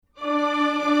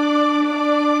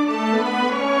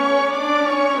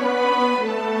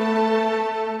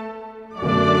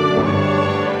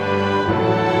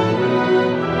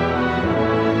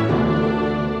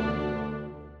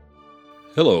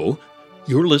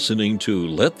listening to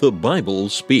Let the Bible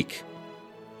Speak.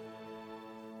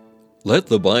 Let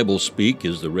the Bible Speak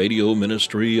is the radio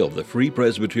ministry of the Free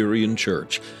Presbyterian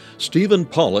Church. Stephen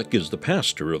Pollock is the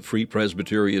pastor of Free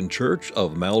Presbyterian Church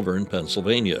of Malvern,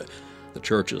 Pennsylvania. The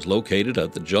church is located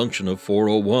at the junction of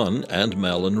 401 and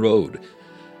Malin Road.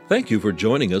 Thank you for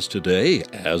joining us today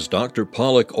as Dr.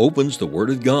 Pollock opens the Word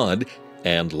of God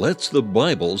and lets the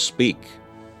Bible speak.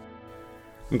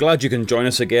 I'm glad you can join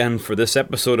us again for this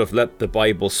episode of Let the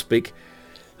Bible Speak.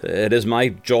 It is my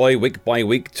joy week by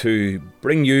week to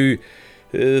bring you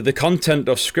the content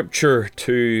of Scripture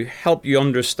to help you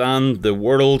understand the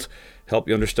world, help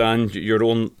you understand your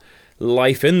own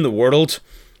life in the world,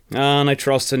 and I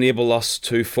trust enable us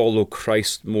to follow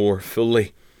Christ more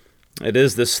fully. It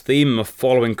is this theme of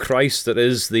following Christ that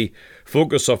is the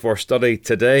focus of our study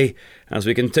today as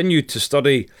we continue to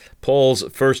study Paul's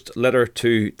first letter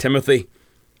to Timothy.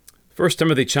 1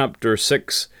 Timothy chapter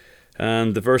 6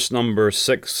 and the verse number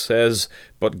 6 says,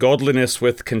 "But godliness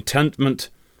with contentment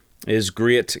is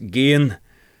great gain."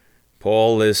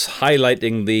 Paul is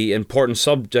highlighting the important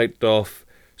subject of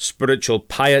spiritual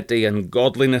piety and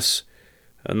godliness,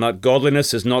 and that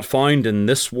godliness is not found in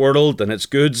this world and its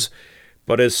goods,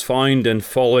 but is found in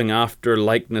following after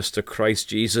likeness to Christ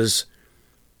Jesus.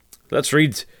 Let's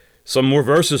read some more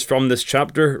verses from this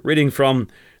chapter, reading from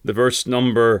the verse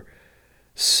number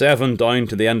 7 down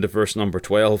to the end of verse number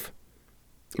 12,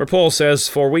 where Paul says,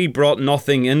 "For we brought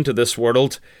nothing into this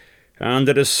world, and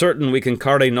it is certain we can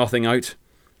carry nothing out.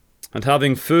 And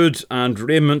having food and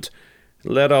raiment,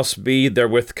 let us be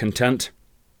therewith content.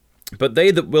 But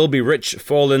they that will be rich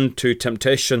fall into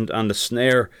temptation and a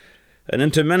snare, and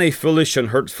into many foolish and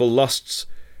hurtful lusts,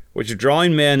 which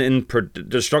drown men in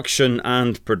destruction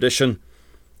and perdition.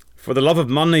 For the love of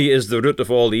money is the root of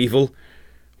all evil,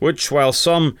 which while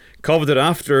some coveted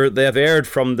after, they have erred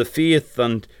from the faith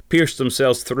and pierced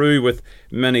themselves through with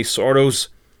many sorrows.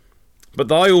 But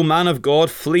thou, O man of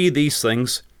God, flee these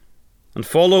things, and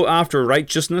follow after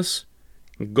righteousness,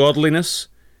 godliness,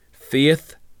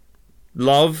 faith,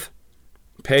 love,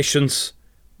 patience,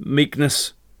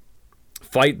 meekness.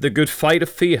 Fight the good fight of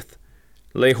faith.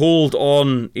 Lay hold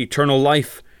on eternal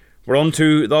life,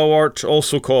 whereunto thou art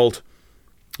also called,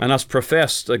 and hast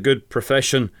professed a good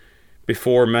profession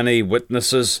before many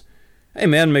witnesses."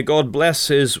 Amen. May God bless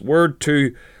His word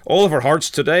to all of our hearts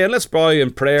today. And let's bow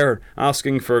in prayer,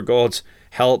 asking for God's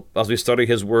help as we study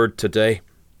His word today.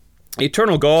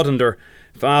 Eternal God and our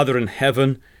Father in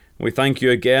heaven, we thank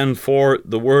you again for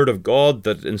the word of God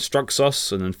that instructs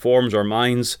us and informs our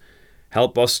minds.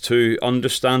 Help us to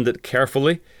understand it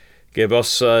carefully. Give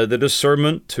us the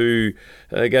discernment to,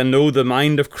 again, know the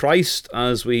mind of Christ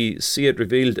as we see it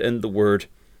revealed in the word.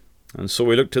 And so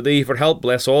we look to Thee for help.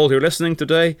 Bless all who are listening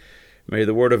today. May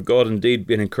the word of God indeed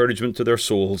be an encouragement to their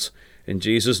souls. In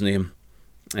Jesus' name,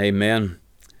 amen.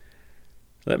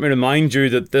 Let me remind you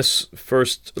that this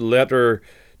first letter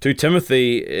to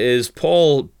Timothy is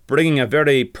Paul bringing a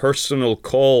very personal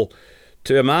call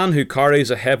to a man who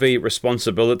carries a heavy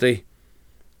responsibility.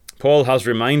 Paul has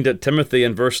reminded Timothy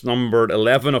in verse number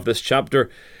 11 of this chapter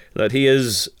that he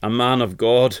is a man of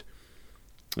God.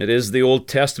 It is the Old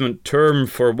Testament term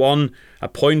for one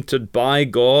appointed by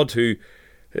God who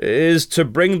is to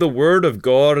bring the word of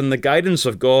God and the guidance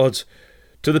of God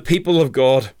to the people of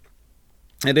God.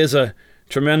 It is a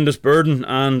tremendous burden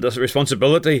and a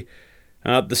responsibility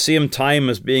at the same time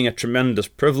as being a tremendous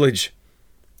privilege.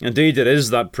 Indeed, it is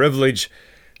that privilege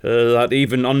that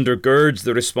even undergirds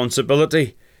the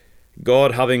responsibility.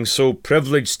 God having so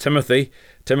privileged Timothy,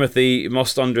 Timothy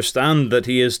must understand that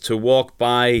he is to walk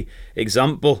by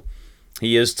example.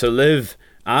 He is to live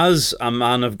as a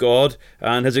man of God,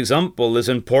 and his example is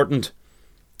important.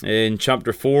 In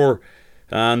chapter 4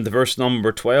 and the verse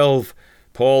number 12,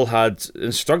 Paul had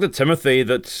instructed Timothy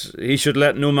that he should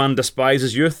let no man despise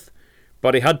his youth,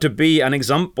 but he had to be an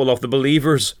example of the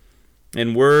believers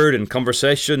in word, in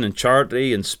conversation, in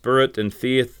charity, in spirit, in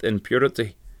faith, in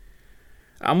purity.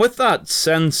 And with that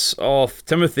sense of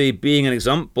Timothy being an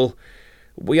example,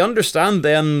 we understand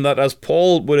then that as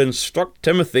Paul would instruct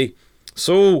Timothy,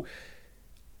 so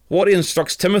what he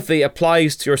instructs Timothy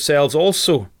applies to yourselves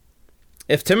also.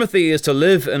 If Timothy is to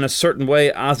live in a certain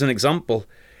way as an example,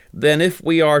 then if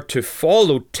we are to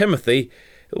follow Timothy,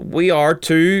 we are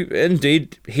to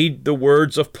indeed heed the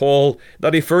words of Paul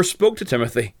that he first spoke to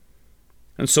Timothy.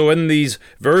 And so in these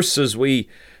verses we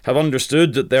have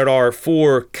understood that there are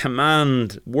 4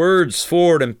 command words,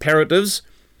 4 imperatives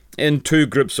in 2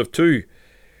 groups of 2.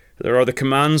 There are the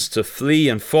commands to flee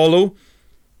and follow,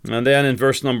 and then in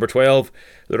verse number 12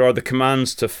 there are the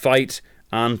commands to fight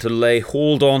and to lay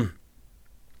hold on.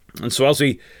 And so as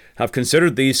we have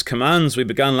considered these commands, we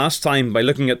began last time by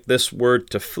looking at this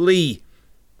word to flee.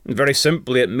 Very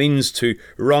simply, it means to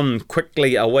run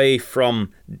quickly away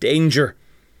from danger.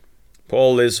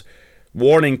 Paul is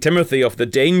warning Timothy of the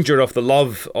danger of the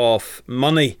love of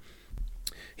money.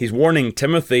 He's warning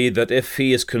Timothy that if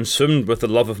he is consumed with the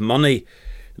love of money,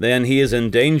 then he is in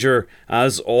danger,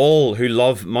 as all who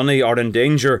love money are in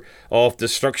danger of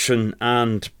destruction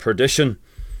and perdition.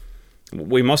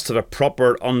 We must have a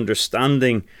proper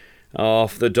understanding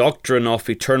of the doctrine of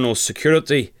eternal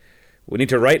security. We need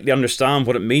to rightly understand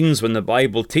what it means when the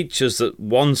Bible teaches that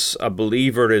once a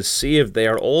believer is saved, they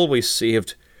are always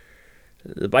saved.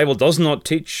 The Bible does not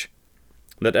teach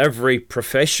that every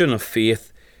profession of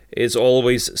faith is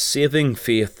always saving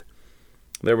faith.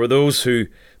 There were those who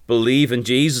believe in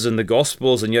Jesus in the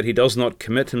Gospels, and yet he does not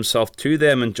commit himself to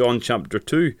them in John chapter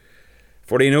 2,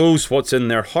 for he knows what's in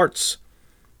their hearts.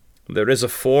 There is a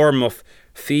form of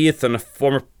faith and a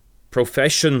form of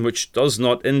profession which does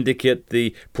not indicate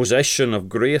the possession of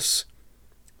grace.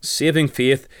 Saving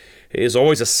faith is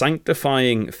always a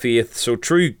sanctifying faith, so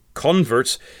true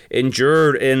converts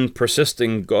endure in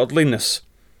persisting godliness.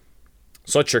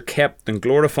 Such are kept and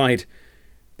glorified.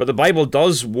 But the Bible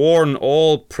does warn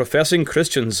all professing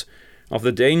Christians of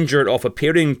the danger of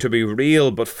appearing to be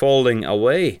real but falling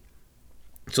away.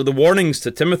 So the warnings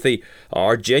to Timothy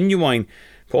are genuine.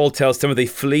 Paul tells Timothy,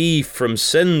 flee from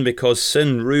sin because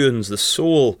sin ruins the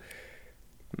soul.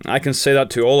 I can say that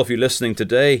to all of you listening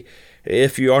today.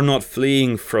 If you are not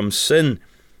fleeing from sin,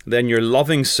 then you're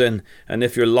loving sin. And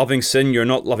if you're loving sin, you're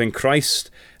not loving Christ.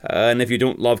 And if you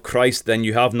don't love Christ, then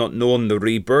you have not known the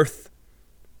rebirth.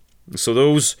 So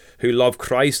those who love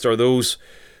Christ are those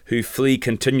who flee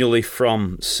continually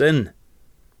from sin.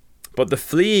 But the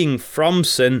fleeing from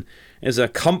sin is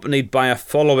accompanied by a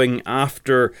following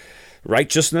after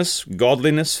righteousness,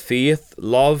 godliness, faith,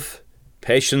 love,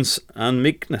 patience, and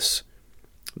meekness.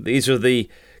 These are the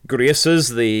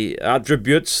graces, the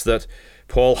attributes that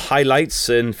Paul highlights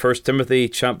in 1 Timothy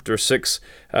chapter 6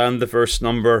 and the verse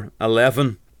number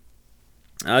 11.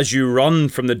 As you run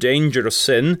from the danger of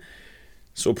sin,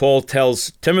 so Paul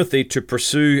tells Timothy to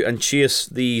pursue and chase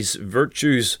these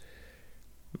virtues.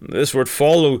 This word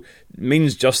follow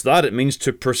means just that. It means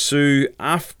to pursue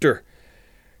after.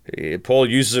 Paul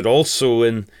uses it also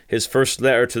in his first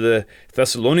letter to the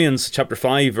Thessalonians, chapter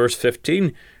 5, verse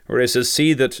 15, where he says,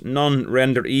 see that none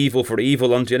render evil for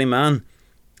evil unto any man,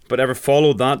 but ever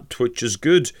follow that which is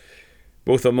good,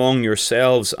 both among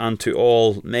yourselves and to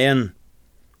all men.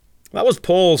 That was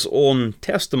Paul's own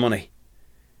testimony.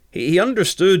 He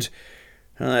understood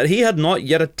that he had not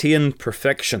yet attained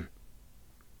perfection.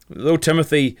 Though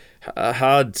Timothy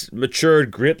had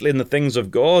matured greatly in the things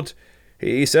of God,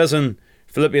 he says in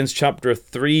Philippians chapter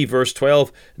 3 verse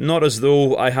 12, not as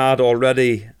though I had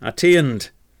already attained.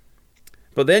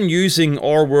 But then using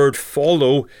our word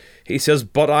follow, he says,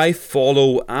 but I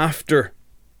follow after.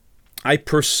 I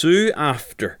pursue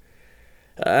after.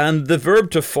 And the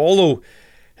verb to follow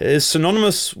is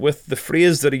synonymous with the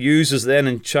phrase that he uses then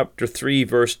in chapter 3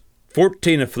 verse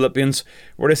 14 of Philippians,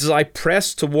 where it says, I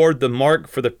press toward the mark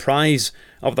for the prize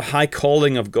of the high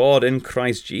calling of God in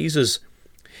Christ Jesus.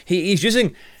 He's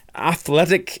using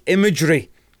athletic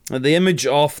imagery, the image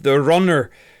of the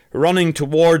runner running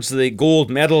towards the gold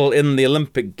medal in the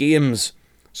Olympic Games,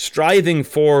 striving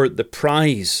for the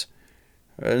prize.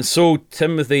 And so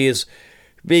Timothy is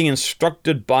being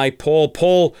instructed by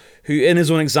Paul, who in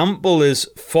his own example is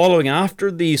following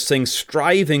after these things,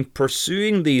 striving,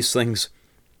 pursuing these things.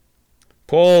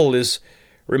 Paul is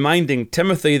reminding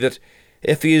Timothy that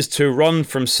if he is to run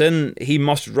from sin, he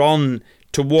must run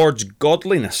towards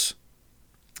godliness.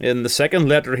 In the second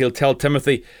letter, he'll tell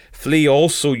Timothy, flee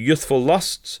also youthful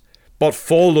lusts, but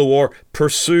follow or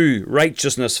pursue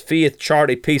righteousness, faith,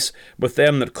 charity, peace with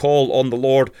them that call on the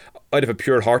Lord out of a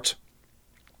pure heart.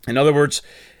 In other words,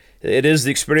 it is the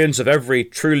experience of every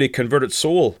truly converted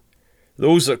soul.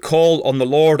 Those that call on the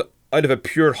Lord out of a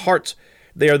pure heart,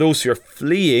 they are those who are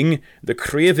fleeing the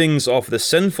cravings of the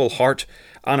sinful heart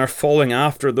and are following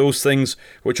after those things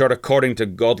which are according to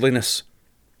godliness.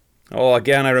 Oh,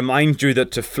 again, I remind you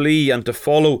that to flee and to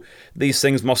follow, these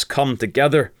things must come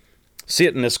together.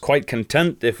 Satan is quite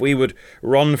content if we would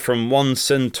run from one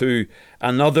sin to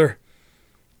another.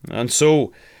 And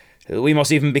so we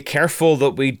must even be careful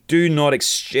that we do not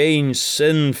exchange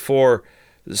sin for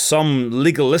some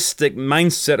legalistic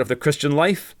mindset of the Christian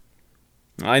life.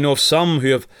 I know of some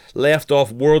who have left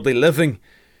off worldly living,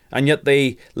 and yet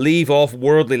they leave off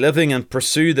worldly living and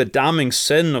pursue the damning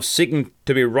sin of seeking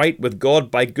to be right with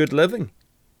God by good living.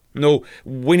 No,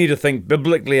 we need to think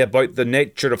biblically about the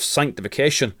nature of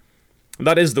sanctification.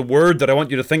 That is the word that I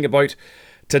want you to think about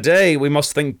Today we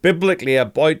must think biblically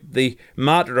about the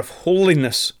matter of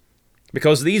holiness,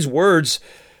 because these words,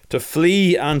 to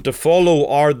flee and to follow,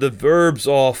 are the verbs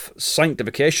of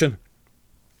sanctification.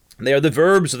 They are the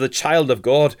verbs of the child of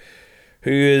God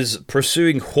who is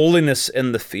pursuing holiness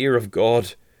in the fear of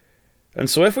God. And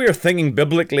so if we are thinking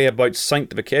biblically about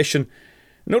sanctification,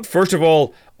 note first of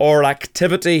all our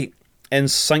activity in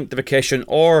sanctification,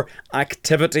 or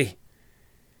activity.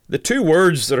 The two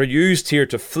words that are used here,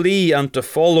 to flee and to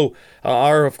follow,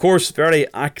 are of course very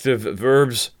active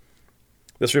verbs.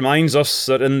 This reminds us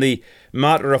that in the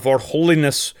matter of our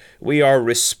holiness, we are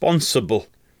responsible.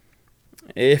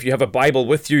 If you have a Bible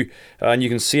with you and you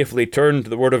can safely turn to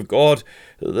the Word of God,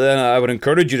 then I would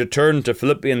encourage you to turn to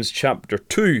Philippians chapter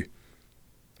 2.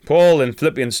 Paul in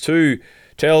Philippians 2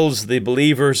 tells the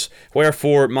believers,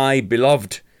 "Wherefore, my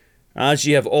beloved, as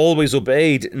ye have always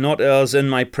obeyed, not as in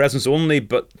my presence only,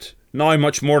 but now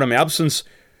much more in my absence,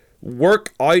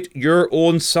 work out your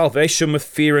own salvation with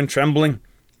fear and trembling.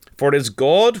 For it is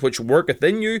God which worketh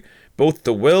in you, both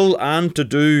to will and to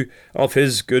do of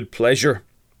his good pleasure."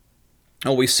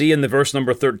 Oh, we see in the verse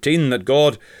number 13 that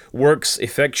God works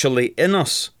effectually in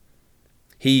us.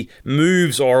 He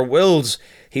moves our wills.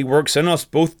 He works in us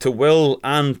both to will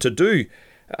and to do.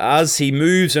 As he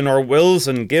moves in our wills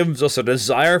and gives us a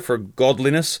desire for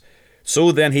godliness,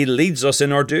 so then he leads us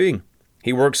in our doing.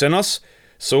 He works in us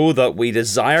so that we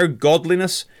desire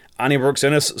godliness, and he works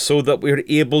in us so that we are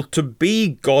able to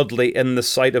be godly in the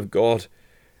sight of God.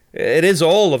 It is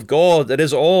all of God. It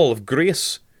is all of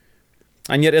grace.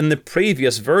 And yet in the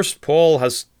previous verse, Paul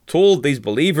has told these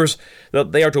believers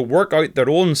that they are to work out their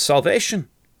own salvation.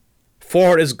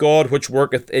 For it is God which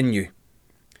worketh in you.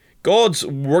 God's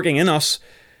working in us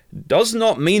does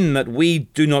not mean that we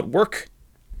do not work.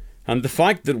 And the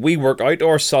fact that we work out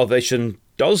our salvation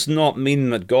does not mean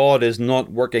that God is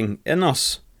not working in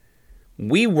us.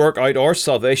 We work out our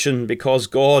salvation because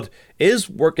God is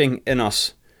working in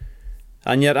us.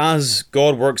 And yet as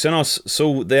God works in us,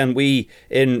 so then we,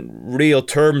 in real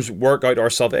terms, work out our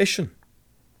salvation.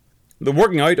 The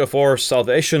working out of our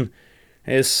salvation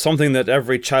is something that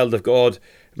every child of God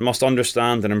must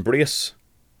understand and embrace.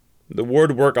 The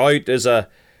word work out is a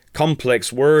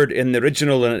complex word in the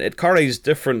original, and it carries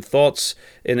different thoughts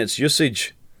in its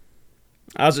usage.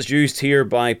 As it's used here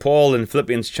by Paul in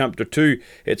Philippians chapter 2,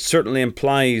 it certainly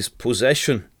implies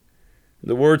possession.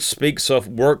 The word speaks of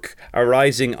work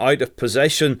arising out of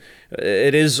possession.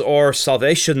 It is our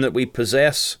salvation that we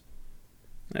possess.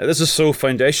 This is so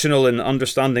foundational in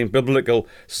understanding biblical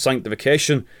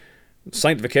sanctification.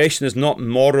 Sanctification is not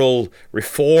moral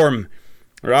reform.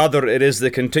 Rather, it is the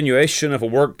continuation of a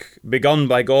work begun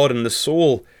by God in the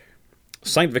soul.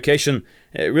 Sanctification,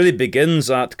 it really begins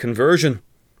at conversion.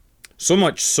 So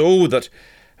much so that,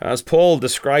 as Paul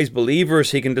describes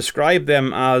believers, he can describe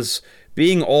them as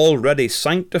being already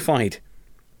sanctified.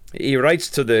 He writes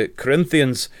to the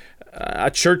Corinthians, a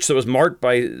church that was marked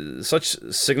by such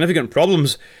significant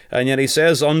problems, and yet he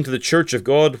says unto the church of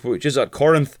God, which is at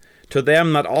Corinth, to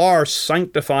them that are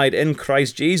sanctified in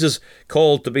Christ Jesus,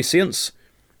 called to be saints.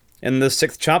 In the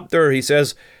 6th chapter he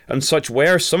says, and such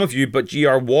were some of you, but ye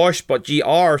are washed, but ye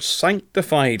are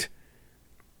sanctified.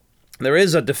 There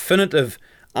is a definitive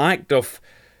act of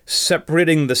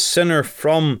separating the sinner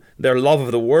from their love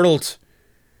of the world.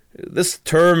 This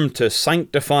term, to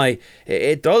sanctify,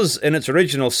 it does in its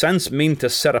original sense mean to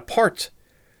set apart.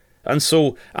 And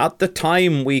so at the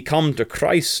time we come to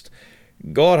Christ,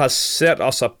 God has set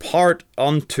us apart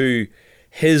unto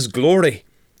his glory,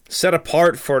 set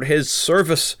apart for his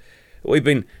service. We've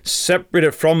been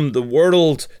separated from the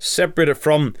world, separated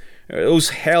from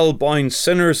those hell-bound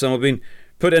sinners, and we've been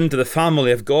put into the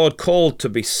family of God, called to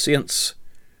be saints.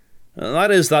 And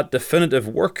that is that definitive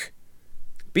work.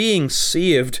 Being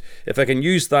saved, if I can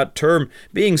use that term,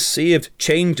 being saved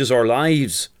changes our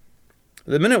lives.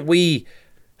 The minute we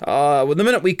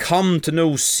come to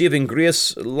know saving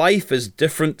grace, life is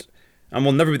different and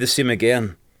will never be the same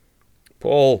again.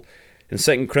 Paul, in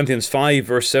 2 Corinthians 5,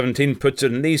 verse 17, puts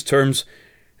it in these terms,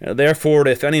 therefore,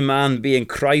 if any man be in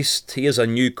Christ, he is a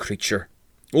new creature.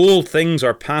 Old things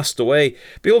are passed away.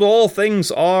 Behold, all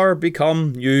things are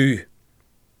become new.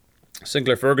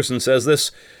 Sinclair Ferguson says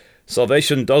this,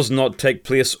 salvation does not take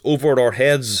place over our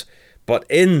heads, but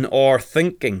in our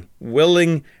thinking,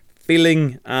 willing,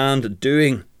 feeling, and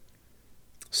doing.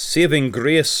 Saving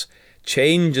grace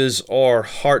changes our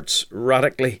hearts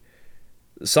radically.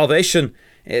 Salvation,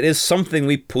 it is something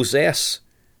we possess.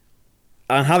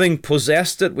 And having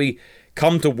possessed it, we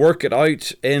come to work it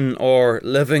out in our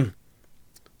living.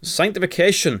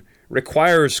 Sanctification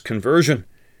requires conversion.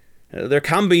 There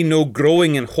can be no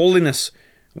growing in holiness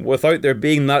without there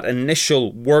being that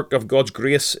initial work of God's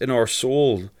grace in our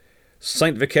soul.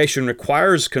 Sanctification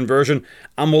requires conversion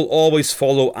and will always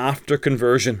follow after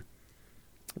conversion.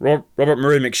 Robert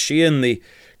Murray McShane, the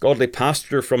godly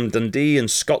pastor from Dundee in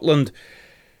Scotland,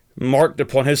 marked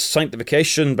upon his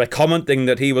sanctification by commenting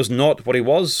that he was not what he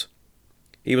was.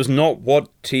 He was not what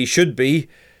he should be,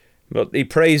 but he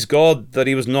praised God that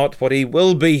he was not what he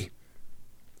will be.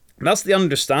 And that's the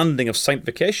understanding of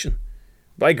sanctification.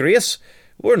 By grace,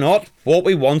 we're not what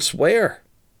we once were,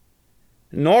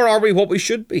 nor are we what we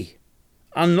should be,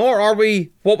 and nor are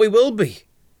we what we will be.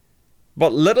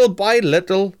 But little by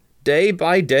little, day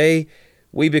by day,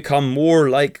 we become more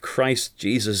like Christ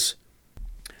Jesus.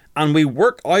 And we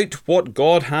work out what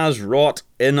God has wrought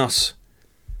in us.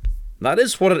 That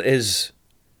is what it is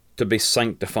to be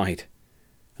sanctified.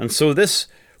 And so this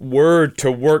word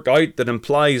to work out that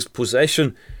implies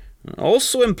possession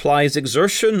also implies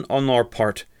exertion on our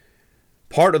part.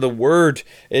 Part of the word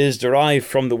is derived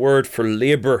from the word for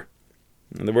labour.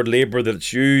 And the word labour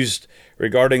that's used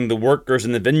regarding the workers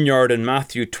in the vineyard in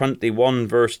Matthew 21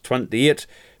 verse 28.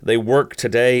 They work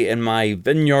today in my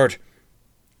vineyard,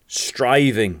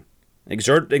 striving,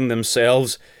 exerting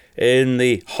themselves in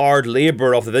the hard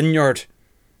labour of the vineyard.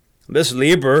 This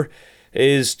labour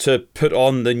is to put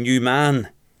on the new man.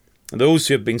 Those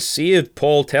who have been saved,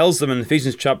 Paul tells them in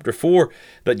Ephesians chapter 4,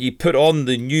 that ye put on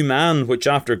the new man, which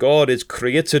after God is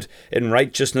created in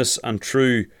righteousness and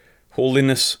true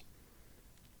holiness.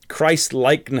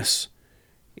 Christ-likeness.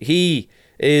 He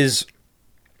is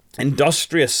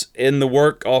industrious in the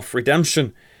work of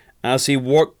redemption. As he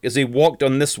walked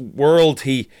on this world,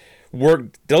 he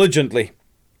worked diligently.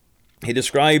 He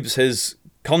describes his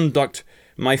conduct.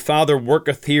 My Father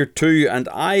worketh here too, and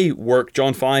I work,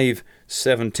 John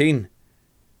 5:17.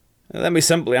 Let me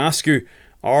simply ask you,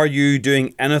 are you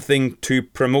doing anything to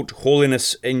promote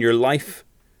holiness in your life?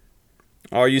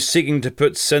 Are you seeking to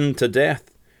put sin to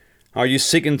death? Are you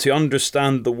seeking to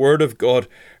understand the Word of God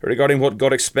regarding what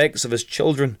God expects of His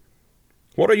children?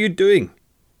 What are you doing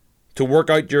to work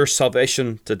out your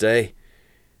salvation today?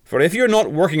 For if you're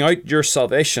not working out your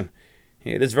salvation,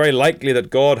 it is very likely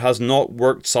that God has not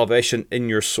worked salvation in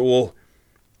your soul.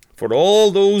 For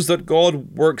all those that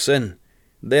God works in,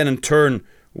 then in turn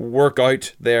work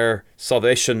out their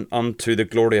salvation unto the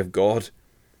glory of God.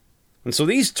 And so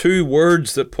these two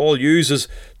words that Paul uses,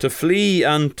 to flee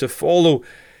and to follow,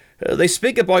 they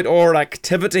speak about our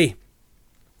activity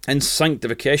in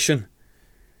sanctification.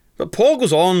 But Paul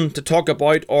goes on to talk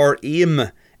about our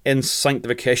aim in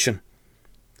sanctification.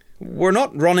 We're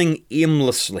not running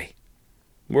aimlessly.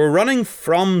 We're running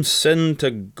from sin to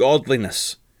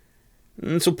godliness.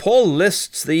 And so Paul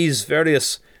lists these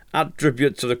various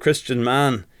attributes of the Christian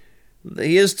man.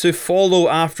 He is to follow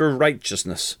after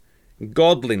righteousness,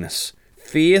 godliness,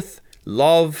 faith,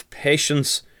 love,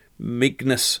 patience,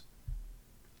 meekness.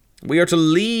 We are to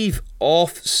leave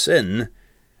off sin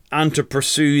and to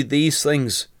pursue these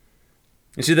things.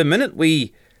 You see, the minute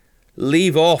we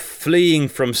leave off fleeing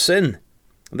from sin,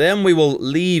 then we will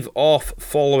leave off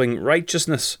following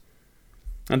righteousness.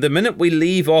 And the minute we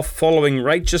leave off following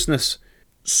righteousness,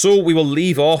 so we will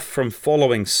leave off from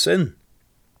following sin.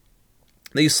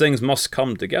 These things must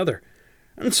come together.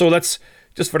 And so let's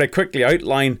just very quickly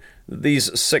outline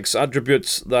these 6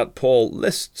 attributes that Paul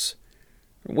lists.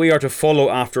 We are to follow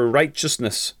after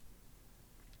righteousness.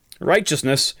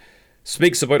 Righteousness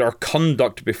speaks about our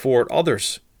conduct before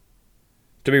others.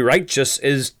 To be righteous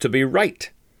is to be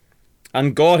right.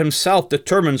 And God Himself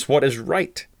determines what is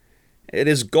right. It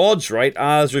is God's right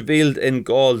as revealed in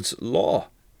God's law.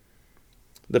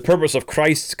 The purpose of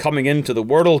Christ coming into the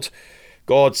world,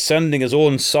 God sending His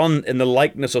own Son in the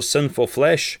likeness of sinful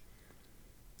flesh,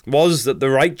 was that the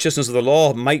righteousness of the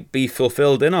law might be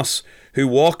fulfilled in us, who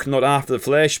walk not after the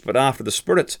flesh, but after the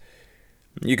Spirit.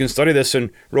 You can study this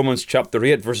in Romans chapter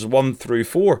 8, verses 1 through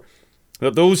 4,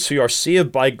 that those who are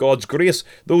saved by God's grace,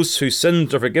 those whose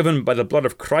sins are forgiven by the blood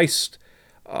of Christ,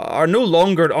 are no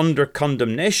longer under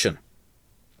condemnation.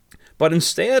 But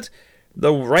instead,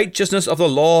 the righteousness of the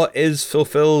law is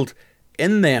fulfilled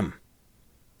in them.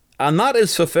 And that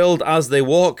is fulfilled as they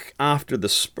walk after the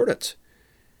Spirit.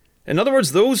 In other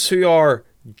words, those who are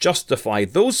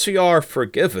justified, those who are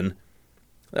forgiven,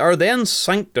 are then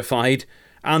sanctified,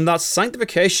 and that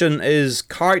sanctification is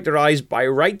characterized by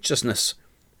righteousness.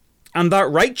 And that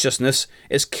righteousness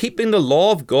is keeping the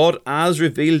law of God as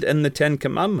revealed in the 10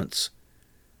 Commandments.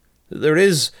 There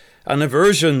is an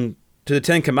aversion to the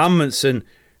 10 Commandments in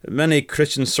many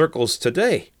Christian circles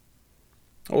today.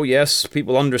 Oh yes,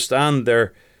 people understand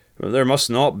there must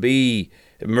not be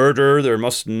murder, there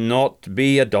must not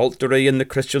be adultery in the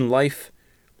Christian life.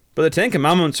 But the 10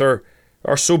 Commandments are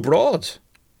are so broad.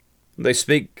 They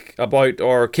speak about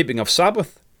our keeping of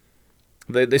Sabbath.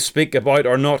 They speak about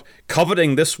our not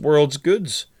coveting this world's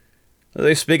goods.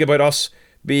 They speak about us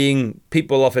being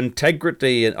people of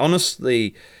integrity and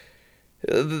honesty.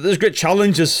 There's great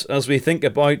challenges as we think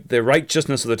about the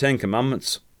righteousness of the Ten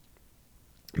Commandments.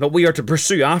 But we are to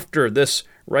pursue after this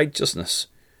righteousness.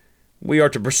 We are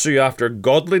to pursue after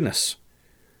godliness.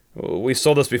 We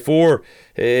saw this before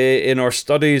in our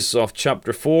studies of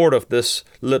chapter 4 of this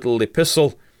little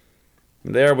epistle.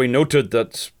 There we noted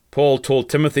that Paul told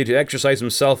Timothy to exercise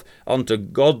himself unto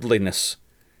godliness.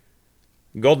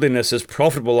 Godliness is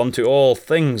profitable unto all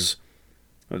things.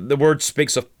 The word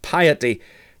speaks of piety.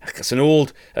 It's an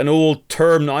old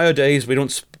term nowadays. We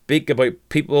don't speak about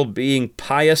people being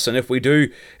pious, and if we do,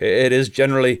 it is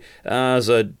generally as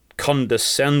a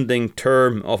condescending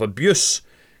term of abuse.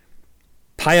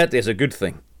 Piety is a good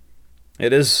thing.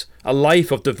 It is a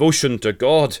life of devotion to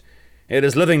God. It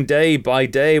is living day by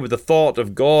day with the thought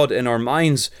of God in our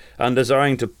minds and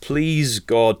desiring to please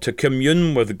God, to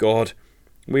commune with God.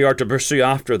 We are to pursue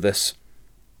after this.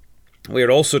 We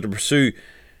are also to pursue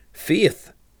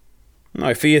faith.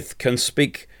 Now, faith can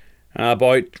speak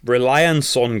about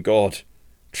reliance on God,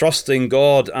 trusting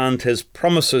God and His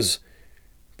promises.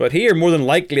 But here, more than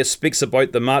likely, it speaks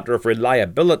about the matter of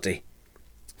reliability.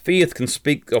 Faith can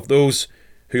speak of those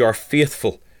who are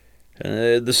faithful.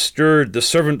 The steward, the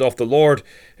servant of the Lord,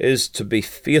 is to be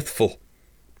faithful.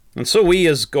 And so we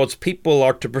as God's people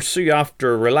are to pursue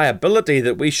after reliability,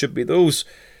 that we should be those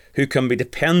who can be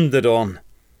depended on.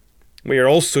 We are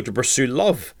also to pursue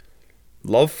love.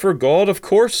 Love for God, of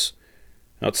course.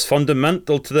 That's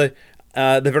fundamental to the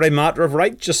very matter of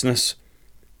righteousness.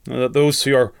 That those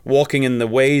who are walking in the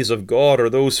ways of God are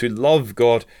those who love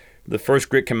God. The first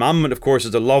great commandment, of course,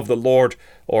 is to love the Lord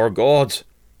our God.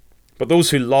 But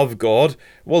those who love God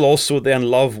will also then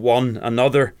love one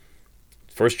another.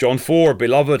 1 John 4,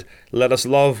 Beloved, let us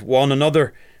love one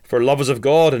another, for love is of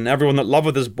God, and everyone that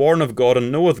loveth is born of God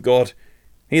and knoweth God.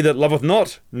 He that loveth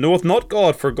not knoweth not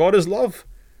God, for God is love.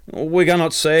 We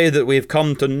cannot say that we have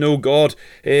come to know God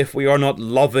if we are not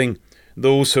loving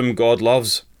those whom God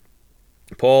loves.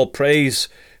 Paul prays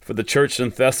for the church in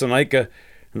Thessalonica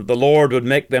that the Lord would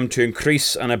make them to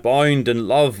increase and abound in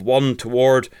love one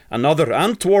toward another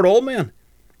and toward all men,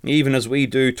 even as we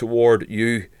do toward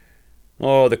you.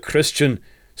 Oh, the Christian,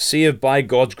 saved by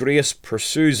God's grace,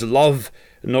 pursues love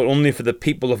not only for the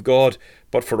people of God,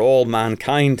 but for all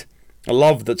mankind. A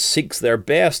love that seeks their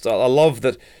best, a love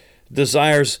that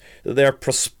desires their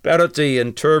prosperity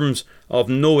in terms of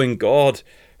knowing God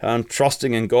and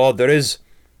trusting in God. There is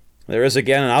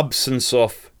again an absence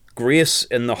of grace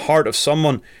in the heart of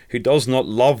someone who does not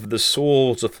love the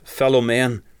souls of fellow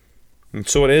men. And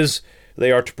so it is,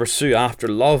 they are to pursue after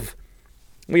love.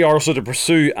 We are also to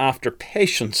pursue after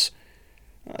patience.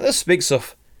 This speaks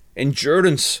of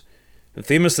endurance.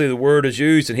 Famously, the word is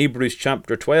used in Hebrews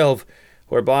chapter 12,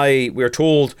 whereby we are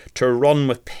told to run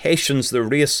with patience the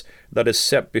race that is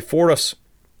set before us.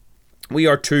 We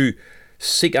are to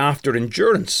seek after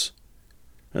endurance,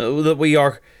 that we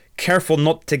are careful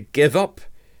not to give up,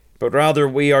 but rather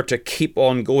we are to keep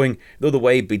on going, though the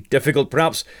way be difficult.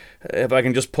 Perhaps, if I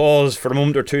can just pause for a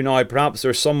moment or two now, perhaps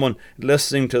there's someone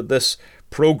listening to this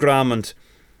program and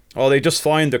they just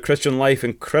find their Christian life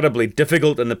incredibly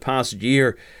difficult in the past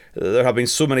year. There have been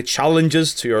so many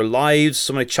challenges to your lives,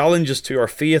 so many challenges to your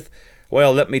faith.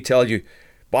 Well, let me tell you,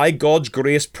 by God's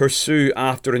grace, pursue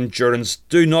after endurance.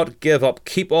 Do not give up.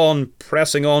 Keep on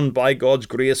pressing on by God's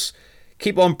grace.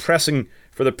 Keep on pressing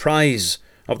for the prize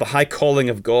of the high calling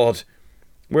of God.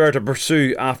 We are to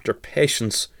pursue after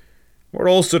patience. We're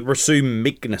also to pursue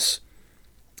meekness.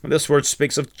 This word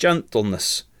speaks of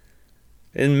gentleness.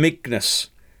 In meekness,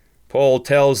 Paul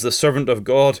tells the servant of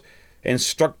God,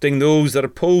 instructing those that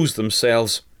oppose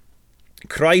themselves,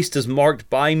 Christ is marked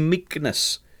by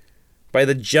meekness, by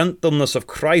the gentleness of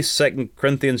Christ, 2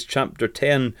 Corinthians chapter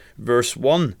 10, verse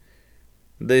 1.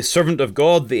 The servant of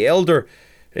God, the elder,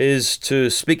 is to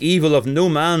speak evil of no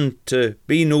man, to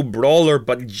be no brawler,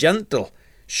 but gentle,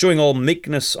 showing all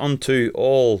meekness unto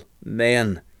all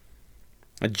men.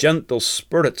 A gentle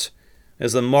spirit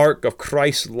is the mark of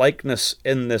Christ's likeness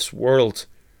in this world.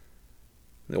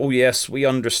 Oh yes, we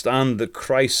understand that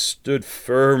Christ stood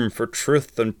firm for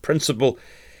truth and principle.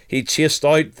 He chased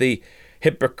out the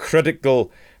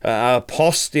hypocritical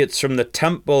apostates from the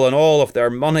temple and all of their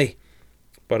money.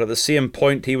 But at the same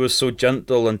point, he was so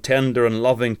gentle and tender and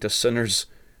loving to sinners.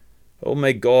 Oh,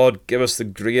 may God give us the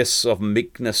grace of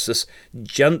meekness, this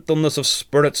gentleness of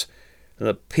spirit,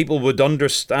 that people would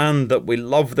understand that we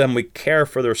love them, we care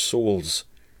for their souls.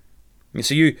 You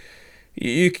see,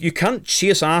 You can't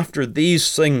chase after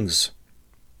these things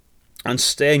and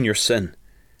stay in your sin.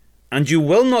 And you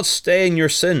will not stay in your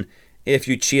sin if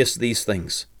you chase these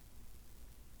things.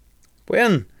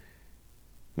 When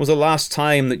was the last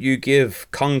time that you gave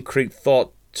concrete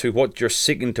thought to what you're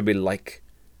seeking to be like?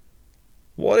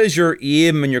 What is your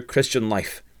aim in your Christian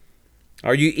life?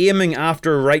 Are you aiming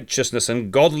after righteousness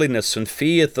and godliness and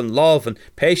faith and love and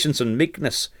patience and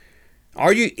meekness?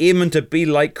 Are you aiming to be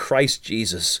like Christ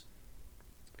Jesus?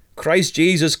 Christ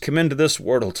Jesus came into this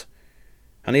world,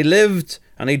 and he lived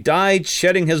and he died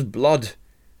shedding his blood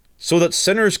so that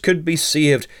sinners could be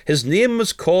saved. His name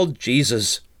was called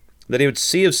Jesus, that he would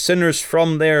save sinners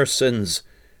from their sins.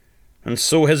 And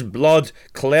so his blood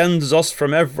cleanses us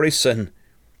from every sin.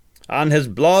 And his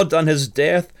blood and his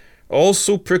death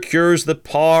also procures the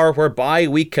power whereby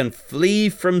we can flee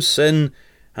from sin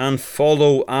and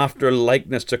follow after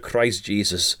likeness to Christ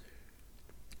Jesus.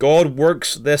 God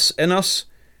works this in us,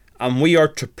 and we are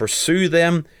to pursue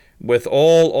them with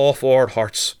all of our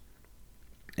hearts.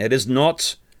 It is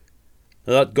not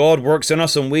that God works in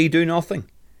us and we do nothing.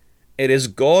 It is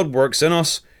God works in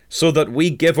us so that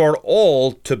we give our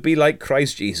all to be like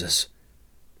Christ Jesus.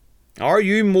 Are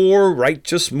you more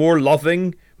righteous, more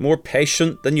loving, more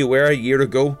patient than you were a year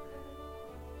ago?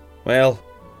 Well,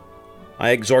 I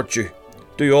exhort you,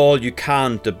 do all you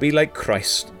can to be like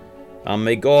Christ, and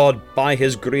may God, by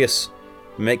his grace,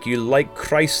 make you like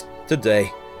Christ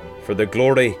today, for the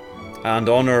glory and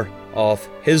honour of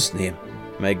his name.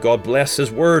 May God bless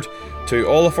his word to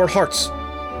all of our hearts,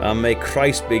 and may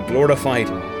Christ be glorified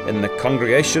in the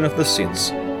congregation of the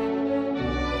saints.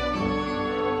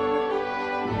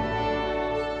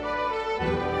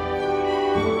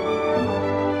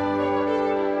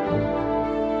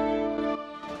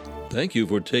 Thank you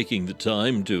for taking the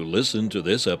time to listen to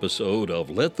this episode of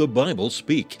Let the Bible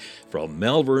Speak from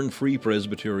Malvern Free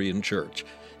Presbyterian Church.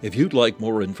 If you'd like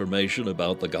more information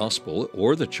about the gospel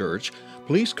or the church,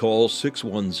 please call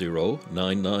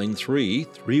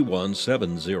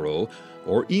 610-993-3170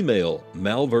 or email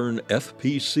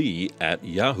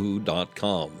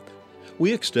malvernfpc@yahoo.com.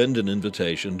 We extend an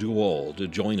invitation to all to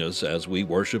join us as we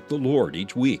worship the Lord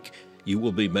each week. You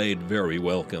will be made very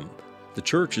welcome. The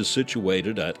church is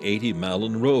situated at 80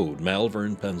 Malin Road,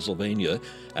 Malvern, Pennsylvania,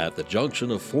 at the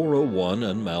junction of 401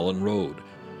 and Malin Road.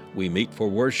 We meet for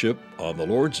worship on the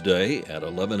Lord's Day at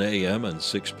 11 a.m. and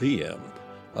 6 p.m.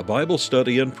 A Bible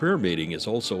study and prayer meeting is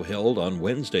also held on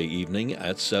Wednesday evening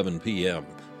at 7 p.m.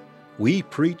 We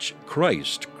preach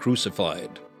Christ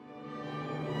crucified.